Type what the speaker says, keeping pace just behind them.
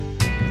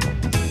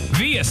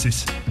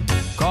viesis!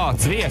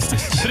 Kāds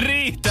viesis?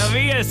 Rīta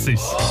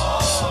viesis!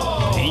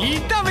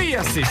 Rīta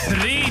viesis!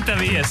 Rīta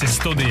viesis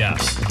studijā!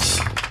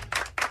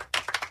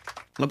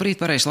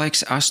 Labrīt, pareizs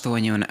laiks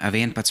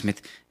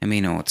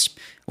 8:11.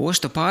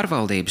 Ostu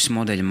pārvaldības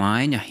modeļa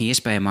maiņa,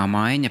 iespējamā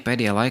maiņa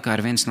pēdējā laikā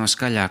ir viens no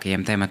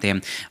skaļākajiem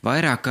tematiem.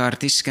 Vairāk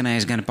kārt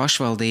izskanējis gan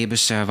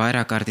pašvaldības,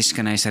 vairāk kārt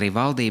izskanējis arī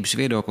valdības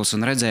viedoklis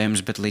un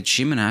redzējums, bet līdz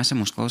šim neesam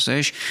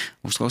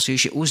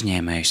uzklausījuši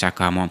uzņēmēju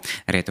sakāmo.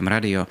 Rietum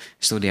radio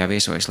studijā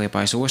viesojas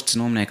Liepājas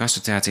ostas nomnieku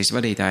asociācijas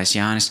vadītājs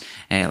Jānis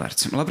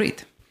Ēlerts.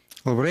 Labrīt!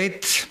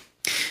 Labrīt!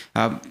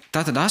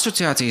 Tātad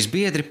asociācijas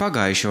biedri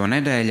pagājušo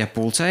nedēļu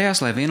pulcējās,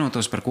 lai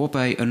vienotos par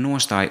kopēju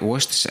nostāju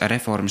ostas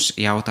reformas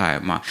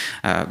jautājumā.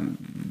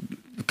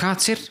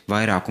 Kāds ir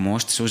vairākuma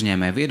ostas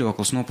uzņēmēja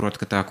viedoklis?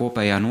 Noprot, ka tā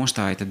kopējā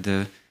nostāja tad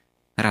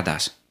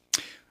radās.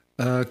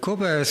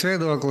 Kopējais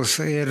viedoklis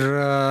ir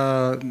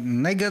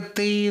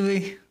negatīvi,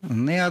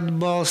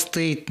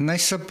 neatbalstīt,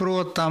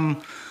 nesaprotam.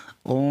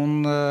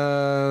 Un,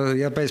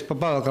 ja pēc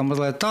pavēlkam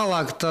mazliet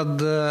tālāk, tad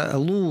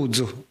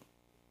lūdzu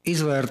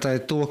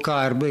izvērtēt to, kā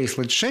ir bijis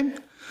līdz šim.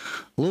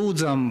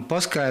 Lūdzam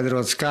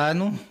paskaidrot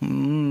skaidru,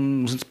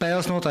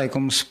 spēles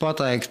noteikumus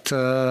pateikt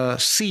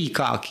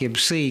sīkāk,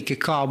 jeb sīki,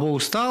 kā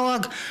būs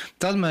tālāk,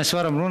 tad mēs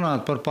varam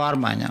runāt par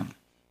pārmaiņām.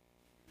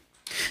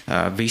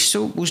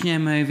 Visu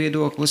uzņēmēju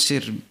viedoklis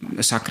ir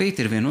sakrīt,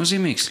 ir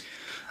viennozīmīgs?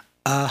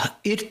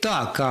 Ir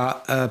tā,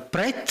 ka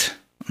pret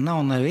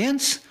nav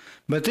neviens,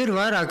 bet ir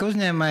vairāk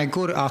uzņēmēji,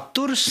 kuri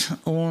atturas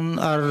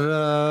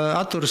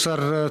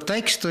ar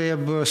tekstu,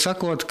 jeb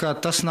sakot, ka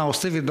tas nav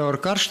Stividora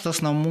karš,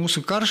 tas nav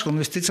mūsu karš, un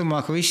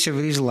visticamāk viss jau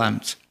ir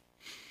izlemts.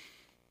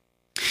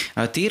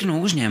 Tīri no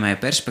uzņēmēja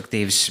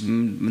perspektīvas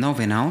nav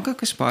vienalga,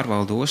 kas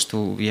pārvalda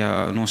ostu,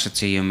 ja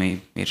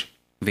nosacījumi ir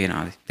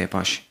vienādi tie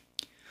paši.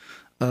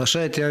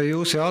 Šeit jau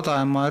jūsu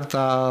jautājumā ir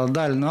tā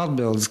daļa no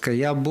atbildes, ka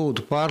ja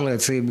būtu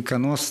pārliecība,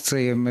 ka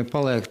nosacījumi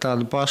paliek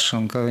tādi paši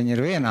un ka viņi ir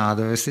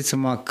vienādi,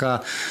 visticamāk,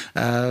 ka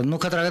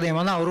katrā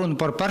gadījumā nav runa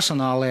par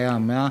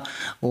personālajām, ja?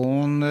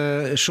 Un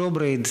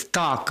šobrīd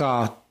tā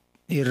kā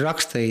ir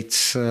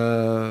rakstīts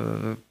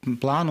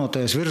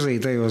plānotajos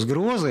virzītajos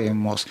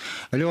grozījumos,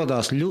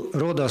 rodās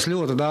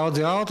ļoti daudz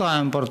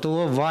jautājumu par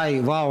to,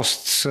 vai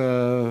valsts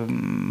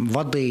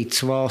vadīts,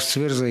 valsts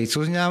virzīts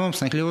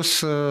uzņēmums nekļūs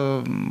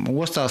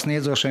ostās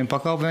sniedzošiem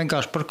pakalpojumiem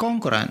vienkārši par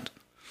konkurentu.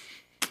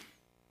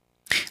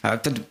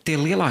 Tad tie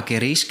lielākie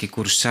riski,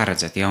 kurus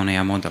saredzat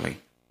jaunajā modelī?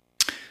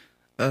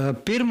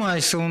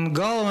 Pirmais un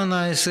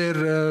galvenais ir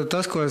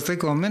tas, ko es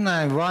tikko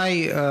minēju,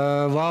 vai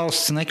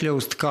valsts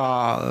nekļūst kā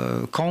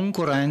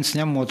konkurents,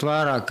 ņemot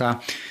vērā,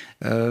 ka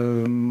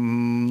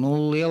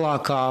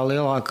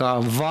lielākā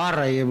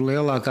vara, jeb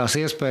lielākās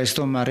iespējas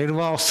tomēr ir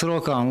valsts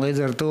rokā, un līdz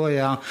ar to,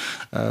 ja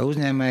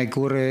uzņēmēji,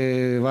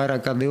 kuri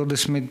vairāk kā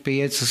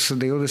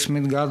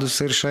 25-20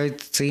 gadus ir šeit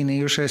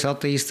cīnījušies,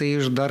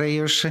 attīstījuši,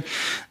 darījuši,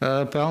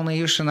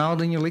 pelnījuši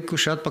naudiņu,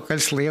 likuši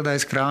atpakaļ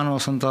sliedais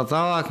krānos un tā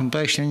tālāk, un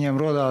pēkšņi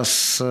viņiem rodās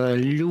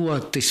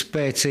ļoti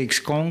spēcīgs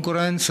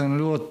konkurents un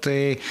ļoti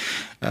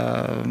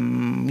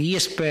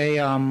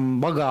iespējām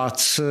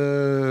bagāts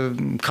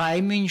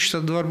kaimiņš,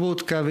 tad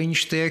varbūt, ka viņš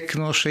tiek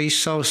no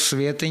šīs savas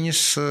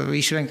vietiņas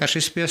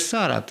vienkārši izspiests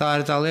ārā. Tā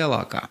ir tā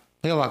lielākā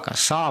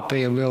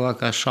sāpe,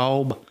 lielākā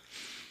šauba.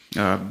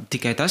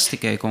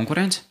 Tikai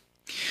konkurence?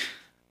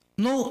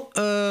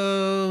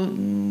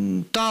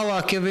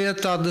 Tālāk jau ir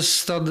tādas,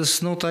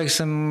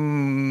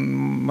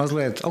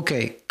 mazliet,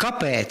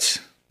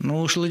 kāpēc?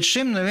 Līdz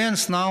šim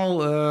neviens nav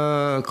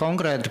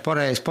konkrēti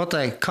pareizi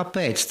pateikt,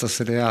 kāpēc tas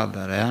ir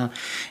jādara. Ja,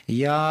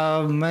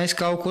 ja mēs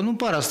kaut ko,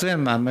 parasti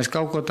vienmēr mēs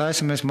kaut ko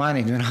taisamies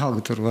mainīt,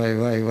 vienalga tur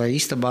vai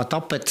istabā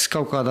tapetes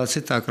kaut kādā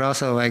citā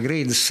krāsā vai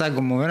grīdas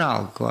segumu,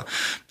 vienalga, ko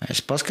mēs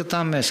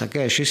paskatāmies,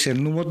 šis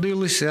ir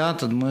nodilis, ja,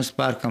 tad mēs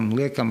pērkam,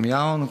 liekam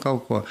jaunu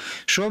kaut ko.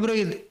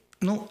 Šobrīd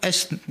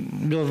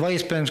vai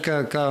iespējams,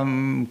 ka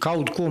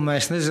kaut ko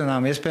mēs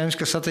nezinām, iespējams,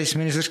 ka Satiksmes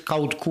ministrs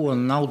kaut ko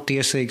nav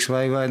tiesīgs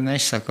vai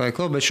nesaka vai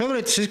ko, bet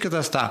šobrīd tas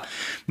izskatās tā.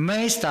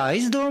 Mēs tā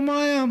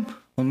izdomājām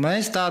un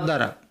mēs tā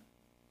darām.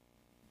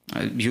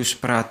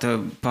 Jūsuprāt,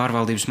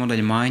 pārvaldības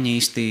modeļa maiņa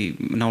īsti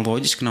nav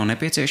loģiska, nav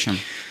nepieciešama?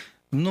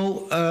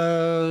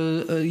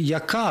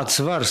 Ja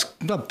kāds var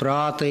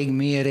prātīgi,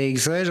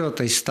 mierīgi sēžot,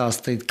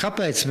 izstāstīt,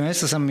 kāpēc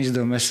mēs esam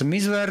izdomājuši, mēs esam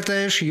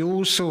izvērtējuši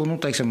jūsu,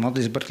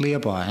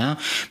 Liepāja, ja?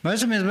 Mēs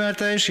esam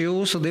izvērtējuši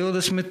jūsu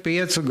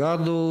 25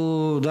 gadu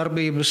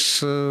darbības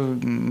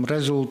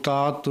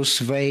rezultātus,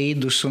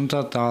 veidus un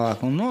tā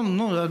tālāk. Un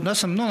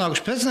esam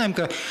nonākuši pēc tam,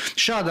 ka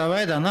šādā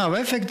veidā nav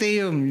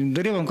efektīvi,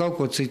 gribam kaut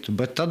ko citu,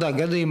 bet tādā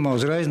gadījumā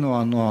uzreiz no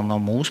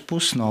mūsu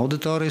puses, no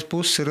auditorijas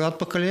puses ir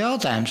atpakaļ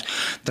jautājums.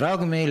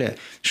 Draugi mīļie,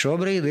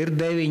 šobrīd ir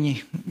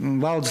 9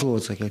 valdes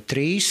locekļi,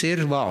 3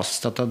 ir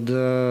valsts, tātad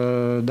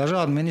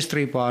dažādi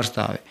ministriju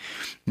pārstāvi.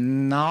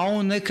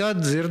 Nav nekad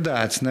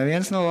dzirdēts,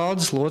 neviens no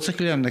valdes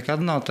locekļiem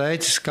nekad nav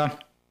teicis, ka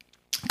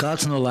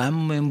kāds no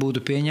lēmumiem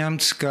būtu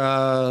pieņemts, ka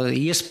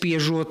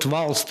iespiežot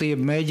valstī,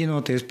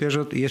 mēģinot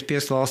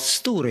iespiest valsts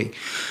stūrī.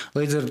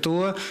 Līdz ar to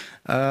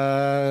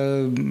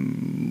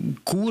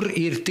kur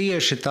ir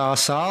tieši tā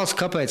sāls,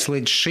 kāpēc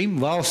līdz šim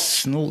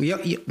valsts,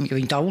 ja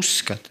viņi tā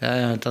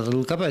uzskata, tad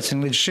kāpēc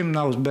viņi līdz šim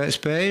nav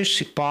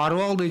spējuši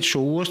pārvaldīt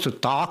šo ostu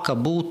tā, ka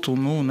būtu,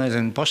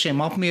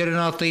 pašiem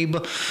apmierinātība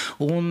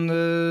un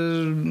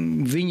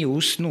viņi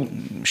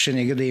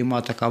šajā gadījumā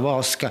tā kā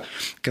valsts,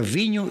 ka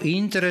viņu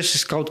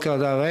intereses kaut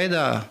kādā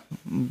veidā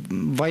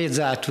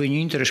vajadzētu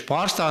viņu interešu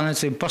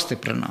pārstāvniecību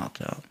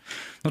pastiprināt. Jā.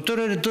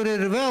 Tur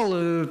ir vēl,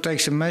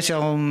 teiksim, mēs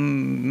jau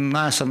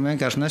neesam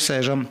vienkārši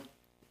nesēžam,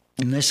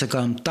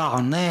 nesakām tā,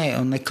 nē,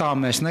 un nekā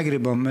mēs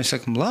negribam, mēs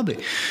sakam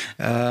labi.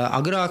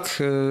 Agrāk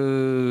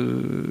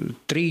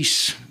 3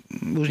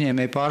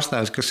 uzņēmēju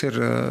pārstāvis, kas ir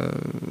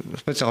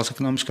speciāls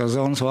ekonomiskās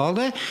zonas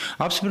valdē,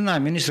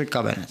 apstiprināja ministra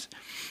kabinets.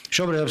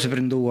 Šobrīd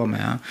apstiprina doma,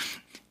 jā.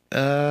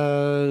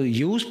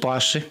 Jūs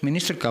paši,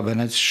 ministra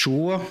kabinets,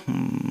 šo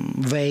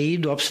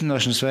veidu,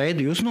 apstiprināšanas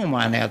veidu, jūs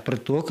nomainījāt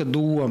pret to, ka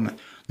doma.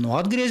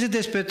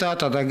 Atgriezieties pie tā,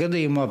 tādā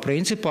gadījumā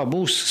principā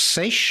būs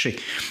 6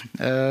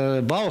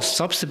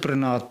 valsts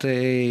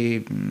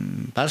apstiprināti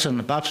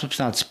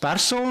apstiprinātas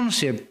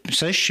personas, ja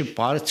 6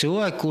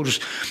 cilvēki,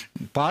 kurus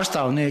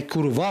pārstāvnieki,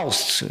 kuru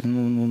valsts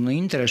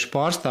interešu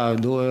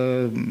pārstāvi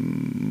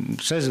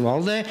SEZ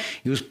valdē,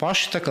 jūs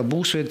paši tā kā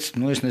būsiet,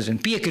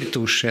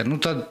 piekritušie.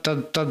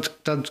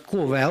 Tad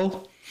ko vēl?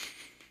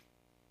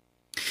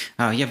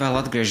 Ja vēl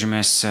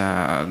atgriežamies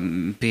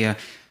pie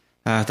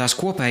tās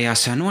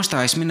kopējās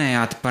nostājas,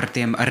 minējāt par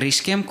tiem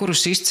riskiem,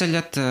 kurus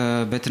izceļat,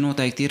 bet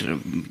noteikti ir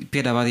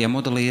piedāvātajā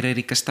modelī ir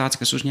arī kas tāds,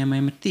 kas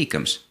uzņēmējiem ir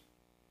tīkams.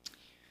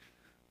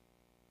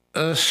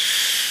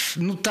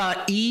 Tā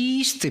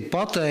īsti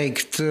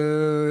pateikt,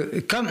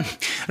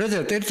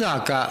 redziet, ir tā,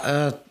 ka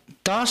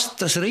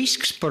tas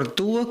risks par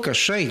to, ka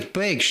šeit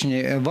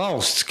pēkšņi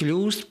valsts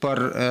kļūst par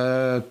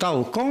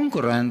tavu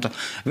konkurentu,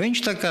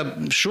 viņš tā kā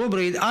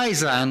šobrīd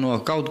aizēno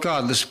kaut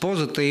kādas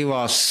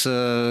pozitīvās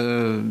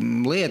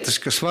lietas,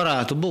 kas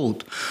varētu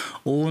būt.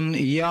 Un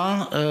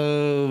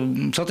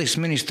Satiksmes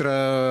ministra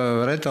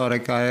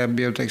retorikā,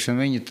 ja teiksim,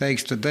 viņa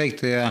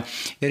teiktajā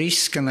ir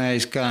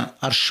izskanējis, ka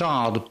ar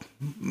šādu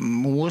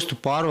ostu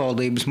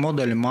pārvaldības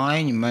modeļa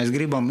maiņu mēs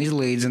gribam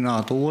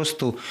izlīdzināt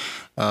ostu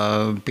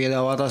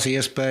piedāvātās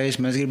iespējas,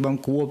 mēs gribam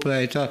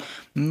kopēji.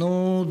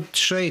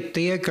 Šeit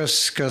tie,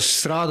 kas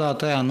strādā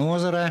tajā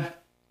nozarē,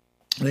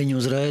 viņi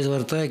uzreiz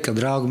var teikt, ka,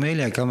 draugi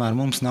mīļie, kamēr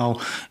mums nav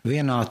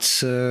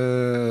vienāds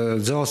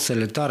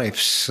dzelzceļa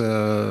tarifs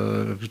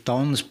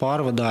tonnas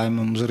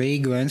pārvadājumam uz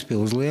Rīgu,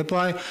 Ventspili, uz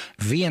Liepāju,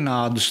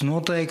 vienādus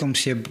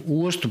noteikums, jeb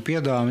ostu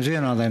piedāvājums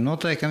vienādiem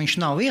noteikumiem, viņš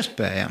nav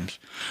iespējams.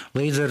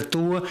 Līdz ar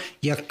to,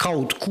 ja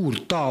kaut kur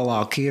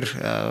tālāk ir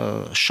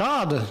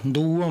šāda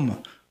doma,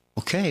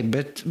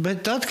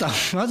 bet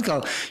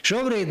atkal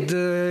šobrīd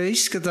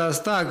izskatās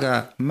tā,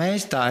 ka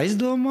mēs tā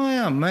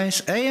izdomājām,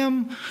 mēs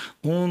ejam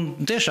un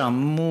tiešām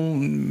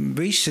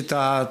visi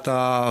tā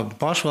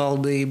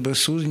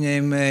pašvaldības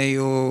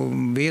uzņēmēju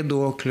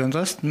viedokļi un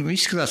tas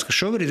izskatās, ka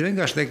šobrīd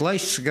vienkārši tiek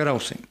laists gar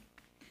ausīm.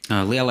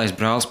 Lielais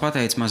brālis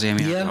pateica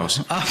maziem jāklaus.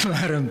 Jā,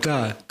 apmēram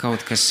tā.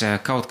 Kaut kas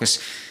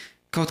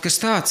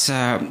tāds,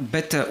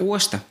 bet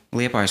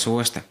Liepājas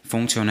osta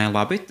funkcionē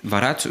labi,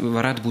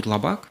 varētu būt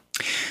labāk?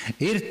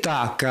 Ir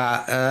tā,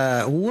 ka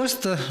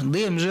osta,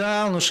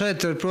 diemžēl,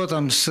 šeit ir,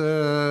 protams,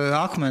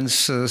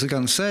 akmens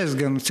gan SEZ,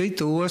 gan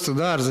citu ostu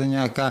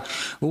dārziņā, ka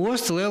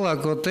osta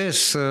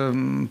lielākoties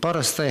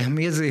parastajiem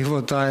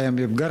iedzīvotājiem,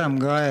 jeb garam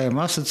gājējiem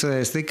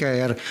asociējas tikai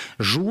ar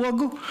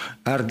žogu,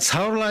 ar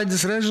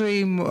caurlaides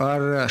režīmu,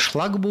 ar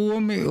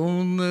šlagbomi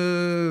un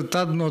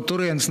tad no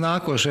turienes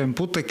nākošiem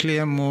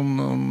putekļiem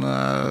un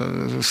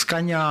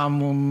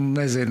skaņām un,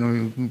 nezinu,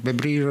 pie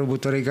brīža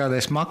varbūt arī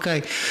kādai smakai,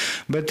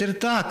 bet ir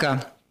tā, ka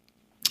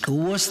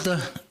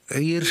ostas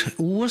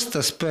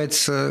pēc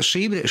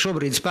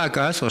šobrīd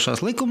spēkā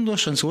esošās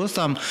likumdošanas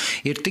ostām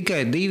ir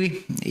tikai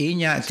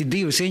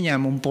divas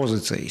ieņēmuma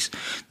pozīcijas.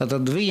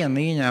 Tātad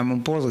viena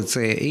ieņēmuma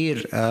pozīcija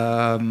ir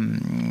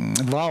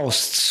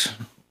valsts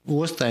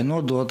ostai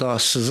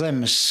nodotās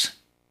zemes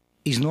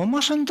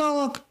iznomāšana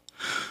tālāk,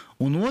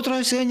 un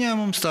otrais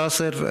ieņēmums tās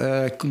ir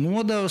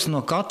nodevs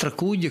no katra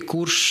kuģa,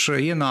 kurš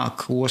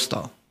ienāk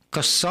ostā,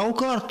 kas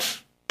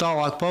savukārt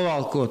tālāk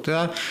pavalkot,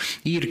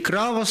 ir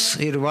kravas,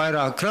 ir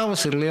vairāk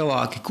kravas, ir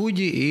lielāki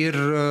kuģi, ir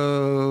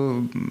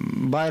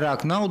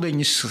vairāk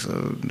naudiņas,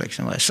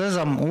 teiksim, vai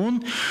sezam, un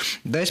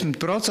 10%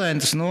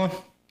 no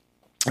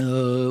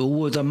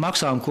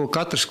maksām, ko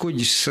katrs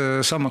kuģis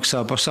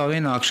samaksā par savu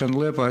ienākšanu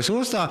Liepājas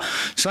ostā,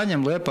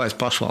 saņem Liepājas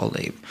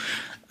pašvaldība.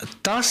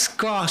 Tas,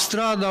 kā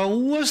strādā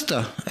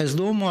osta, es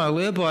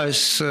domāju,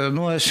 Liepājas,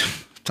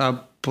 tā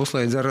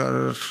puslīdz ar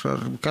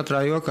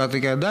katrā jokā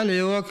tikai daļa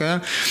joka. Ja?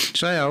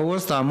 Šajā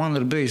ostā man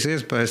ir bijis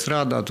iespēja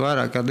strādāt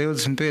vairāk kā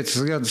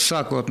 25 gadus,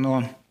 sākot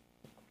no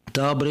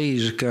tā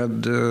brīža, kad,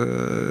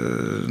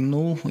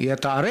 ja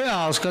tā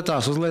reāli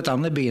skatās uz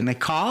lietām, nebija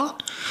nekā,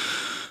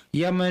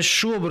 Ja mēs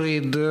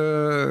šobrīd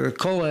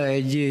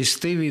kolēģi,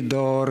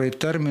 stividori,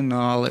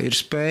 termināli ir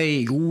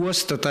spējīgi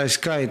osta, tā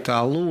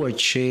skaitā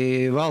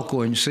loči,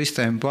 valkoņu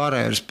sistēma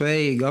pārējā ir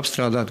spējīgi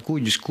apstrādāt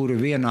kuģus, kuri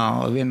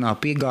vienā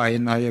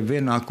piegājienā, ja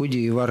vienā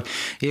kuģī var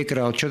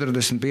iekraut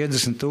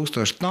 40-50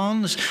 tūkstoši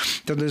tonnas,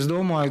 tad es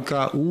domāju,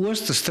 ka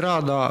osta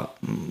strādā,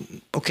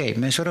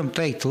 mēs varam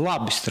teikt,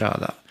 labi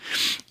strādā.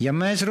 Ja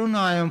mēs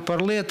runājam par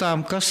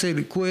lietām, ko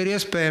ir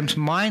iespējams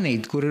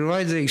mainīt, kur ir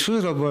vajadzīgs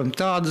uzlabojumi,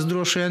 tādas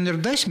droši vien ir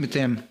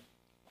desmitiem.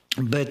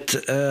 Bet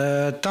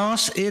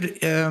tās ir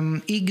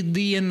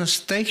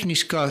ikdienas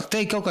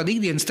kaut kādi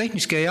ikdienas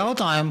tehniskie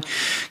jautājumi,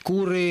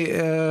 kuri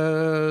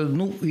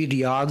ir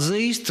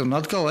jāatzīst, un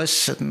atkal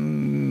es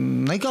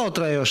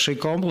nekautrējos šī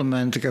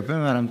komplimenta, ka,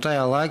 piemēram,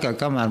 tajā laikā,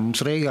 kamēr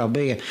mums Rīgā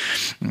bija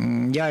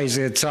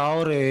jāiziet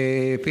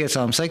cauri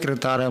 5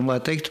 sekretāriem,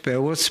 lai tiktu pie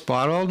ostas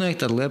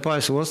pārvaldnieka, tad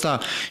Liepājas ostā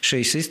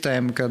šī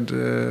sistēma, kad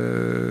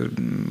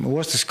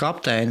ostas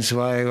kapteinis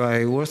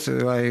vai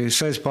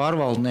SEZ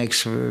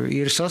pārvaldnieks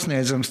ir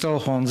sasniedzams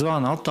telefona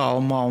zvana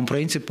attālumā un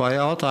principā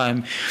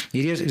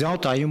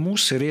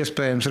jautājumus ir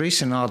iespējams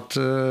risināt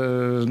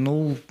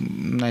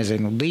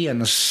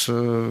dienas,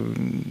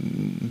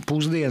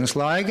 pusdienas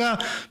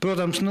laikā.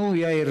 Protams,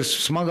 ja ir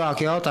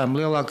smagāki jautājumi,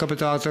 lielāka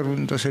kapitāla,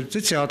 tas ir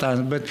cits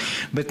jautājums,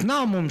 bet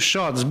nav mums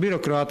šādas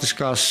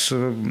birokrātiskās,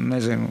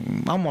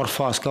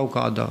 amorfās kaut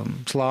kādā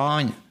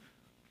slāņa.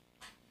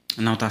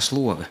 Nav tā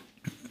slove?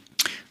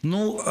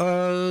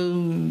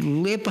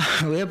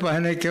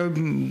 Liepājnieki,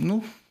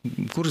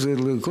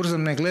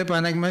 kurzemnieki,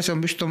 liepājnieki, mēs jau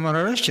bišķi tomēr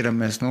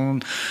atšķiramies.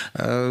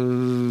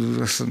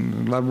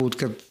 Varbūt,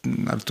 ka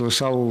ar to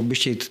savu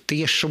bišķītu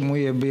tiešumu,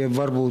 ja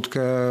varbūt, ka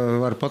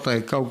var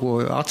pateikt kaut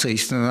ko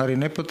acīs arī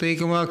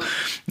nepatīkamāk.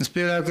 Es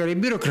pieļauju, ka arī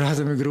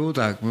birokrātam ir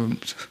grūtāk.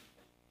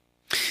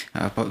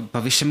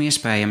 Pavisam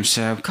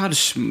iespējams.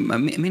 Kādus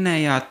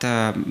minējāt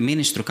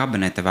ministru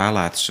kabineta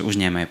vēlētus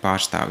uzņēmēju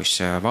pārstāvis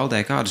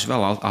valdē? Kādus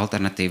vēl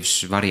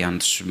alternatīvus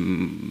variantus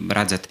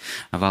redzat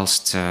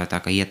valsts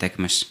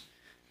ietekmes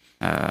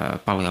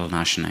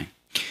palielināšanai?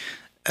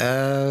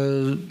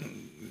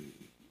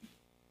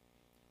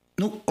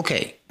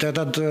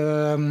 Tad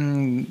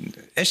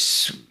es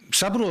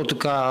saprotu,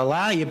 ka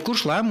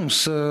jebkurš lēmums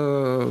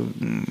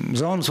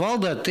zonas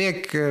valdē tiek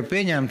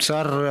pieņemts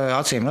ar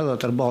acīm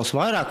redzot ar balsu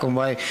vairākumu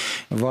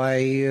vai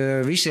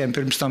visiem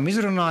pirms tam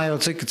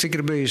izrunājot, cik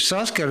ir bijusi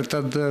saskara,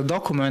 tad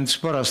dokumentus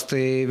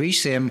parasti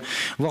visiem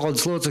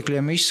valdes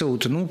locekļiem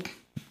izsūta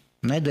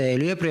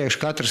nedēļu iepriekš,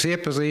 katrs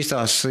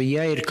iepazīstās,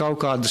 ja ir kaut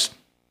kādas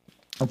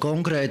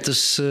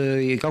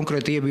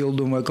konkrēti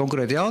iebildumi vai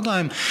konkrēti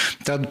jautājumi,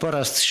 tad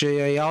parasti šie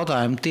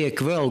jautājumi tiek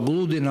vēl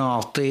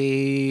gludināti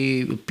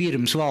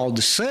pirms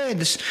valdes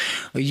sēdes,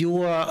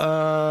 jo,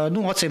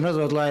 acīm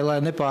redzot,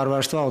 lai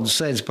nepārvērst valdes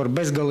sēdes par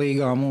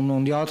bezgalīgām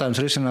un jautājums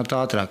risināt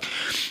ātrāk.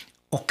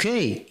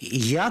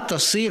 Ja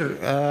tas ir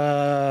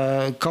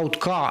kaut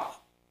kā,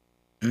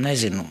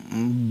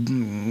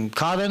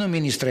 kādai no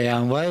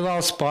ministrijām vai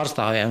valsts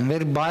pārstāvjiem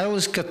ir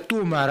bailes, ka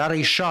tomēr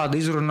arī šādi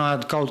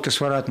izrunājot kaut kas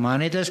varētu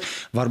mainīties,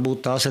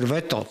 varbūt tās ir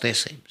veto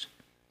tiesības.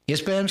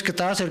 Iespējams, ka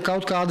tās ir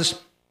kaut kādas,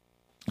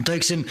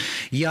 teiksim,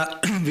 ja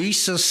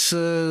visu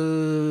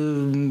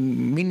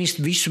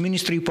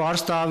ministriju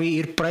pārstāvji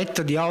ir pret,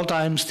 tad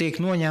jautājums tiek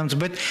noņemts,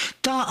 bet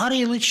tā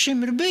arī līdz šim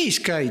ir bijis,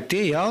 ka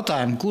tie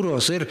jautājumi,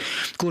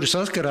 kuri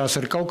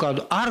saskarās ar kaut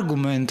kādu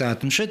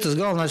argumentētu, un šeit tas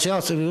galvenais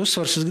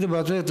uzsvars, es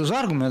gribētu liet uz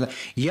argumentētu,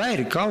 ja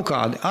ir kaut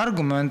kādi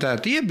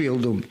argumentēti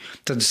iebildumi,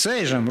 tad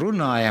sēžam,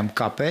 runājam,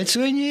 kāpēc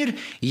viņi ir,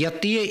 ja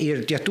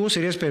tos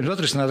ir iespējams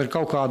atrisināt ar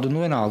kaut kādu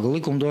vienalga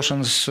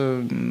likumdošanas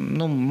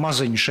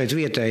maziņu šeit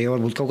vietēji,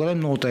 varbūt kaut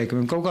kādiem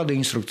noteikumiem, kaut kādu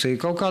instrukciju,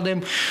 kaut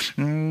kādu,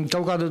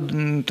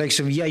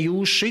 teiksim, ja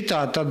jūs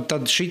šitā,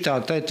 tad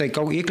šitā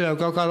iekļauj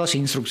kaut kādās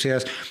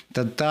instrukcijās,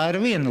 tad tā ir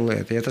viena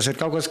lieta. Ja tas ir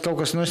kaut kas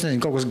kaut kas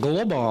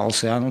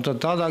globāls,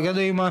 tad tādā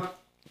gadījumā,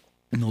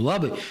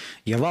 labi,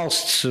 ja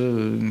valstī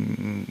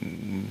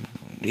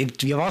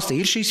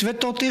ir šīs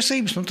veto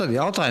tiesības, tad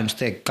jautājums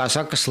tiek, kā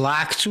saka,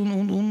 slēgts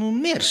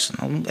un miers.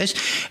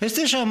 Es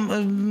tiešām,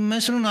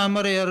 mēs runājam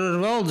arī ar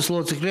valdes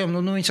locekļiem,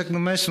 viņi saka,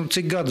 mēs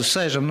cik gadus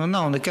sēžam,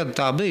 nav nekad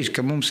tā bijis,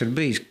 ka mums ir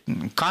bijis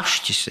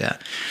kašķis,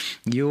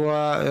 jo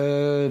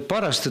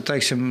parasti,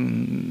 teiksim,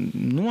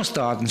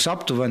 nostādnes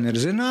aptuveni ir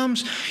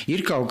zināms,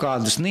 ir kaut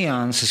kādas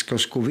nianses,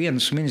 ko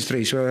vienas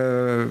ministrijas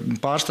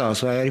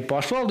pārstāvs vai arī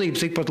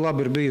pašvaldības tikpat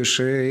labi ir bijuši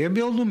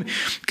iebildumi,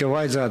 ka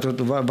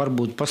vajadzētu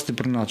varbūt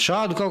pastiprināt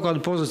šādu kaut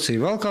kādu pozīciju,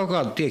 vēl kaut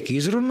kādu tiek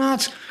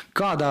izrunāts,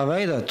 kādā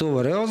veidā to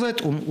var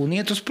realizēt un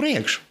iet uz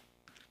priekšu.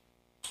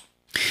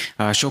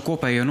 Šo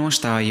kopējo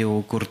nostāju,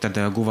 kur tad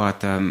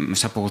guvāt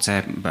sapulcē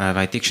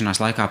vai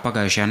tikšanās laikā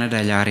pagājušajā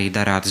nedēļā arī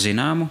darāt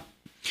zināmu?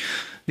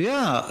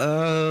 Jā,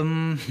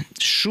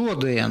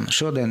 šodien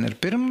ir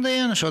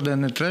pirmdiena,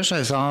 šodien ir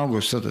 3.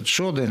 augusts, tad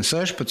šodien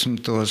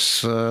 16.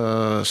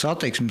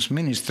 Satiksmes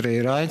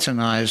ministrija ir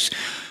aicinājusi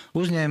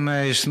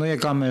uzņēmējus,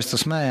 kā mēs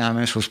tas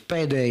smējāmies uz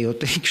pēdējo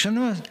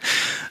tikšanos,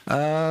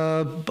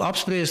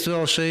 apspriest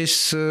vēl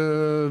šīs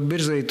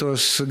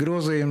virzītos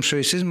grozījumus,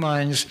 šīs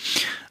izmaiņas.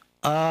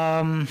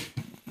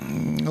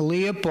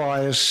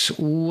 Liepājas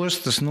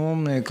ostas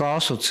nomnieku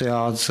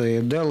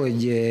asociācija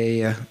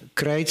deleģēja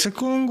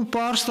Kreicakungu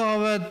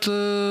pārstāvēt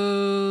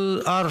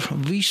ar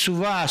visu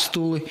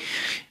vēstuli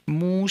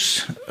mūs.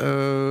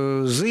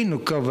 Zinu,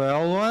 ka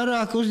vēl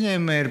vairāk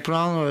uzņēmēji ir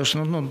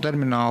plānojuši,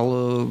 terminālu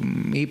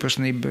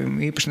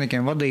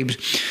īpašniekiem vadības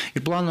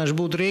ir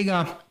plānojuši būt Rīgā.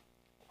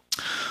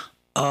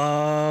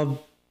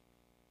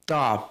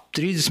 Tā,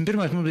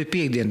 31. mums bija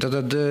piekdiena,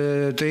 tad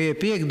tie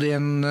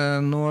piekdiena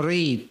no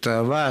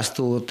rīta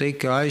vēstule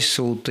tika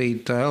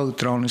aizsūtīta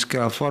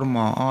elektroniskajā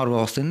formā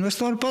ārvalstu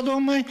investoru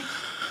padomei,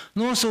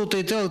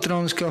 nosūtīta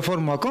elektroniskā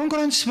formā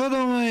konkurences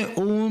padomei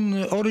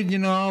un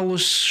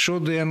oriģinālus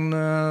šodien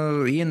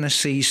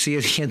ienesīs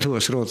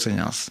iedos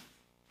rociņās.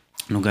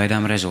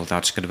 Gaidām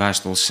rezultātus, kad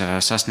vēstules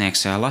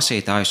sasniegs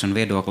lasītājus un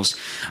viedoklis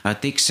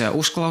tiks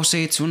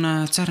uzklausīts un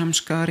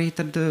cerams, ka arī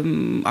tad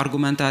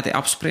argumentēti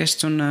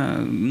apspriests un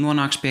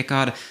nonāks pie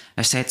kāda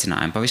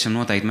secinājuma. Pavisam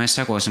noteikti mēs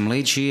sekosim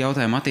līdz šī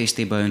jautājuma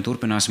attīstībai un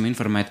turpināsim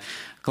informēt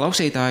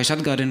klausītājus.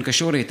 Atgādinu, ka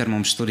šorīt ar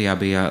mums studijā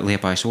bija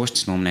Liepājas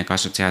ostas nomnieku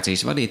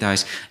asociācijas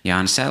vadītājs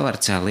Jānis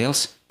Ēlerts.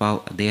 Liels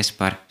paldies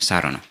par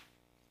sarunu.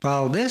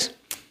 Paldies!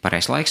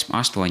 Pareizais laiks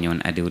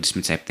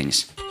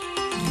 8:27.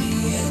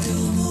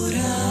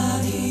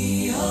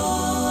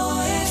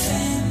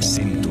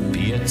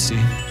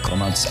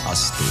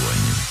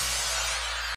 105,8